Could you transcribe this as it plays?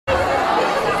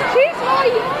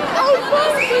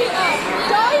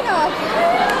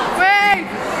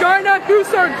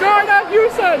Houston, Garner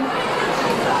Houston.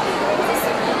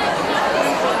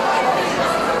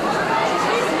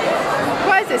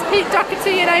 What is this? Pete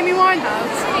Doherty and Amy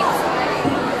Winehouse?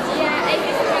 Yeah,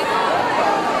 Amy's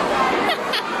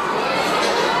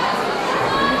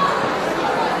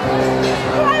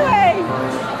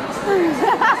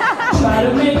Try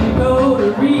to make me go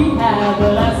to rehab,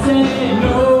 but I said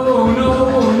no,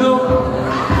 no, no.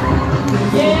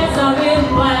 Yes, I'm in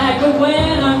black, but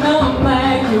when I come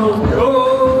back, you'll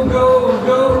go, go,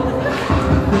 go.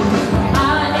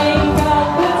 I ain't got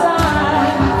the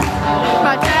time,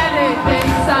 My daddy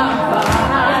thinks I'm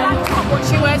fine. what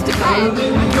she wears to Try to bed.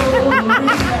 make me go to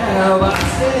rehab, I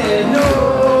said no,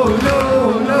 no,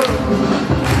 no.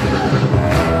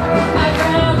 I'd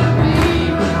rather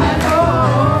be at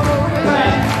home.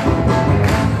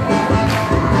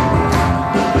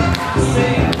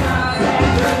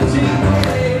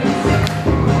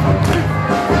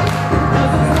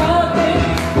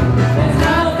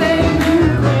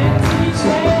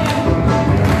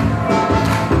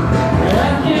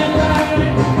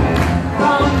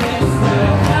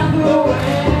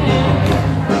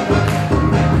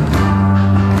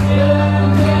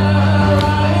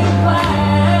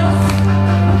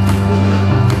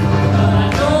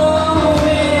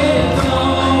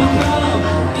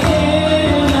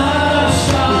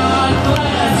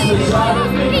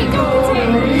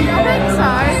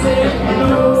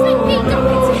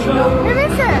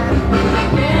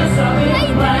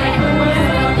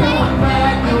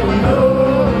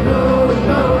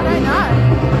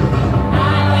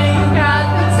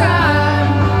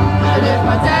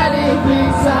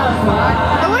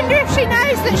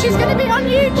 She's going to be on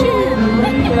YouTube.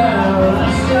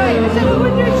 I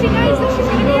wonder if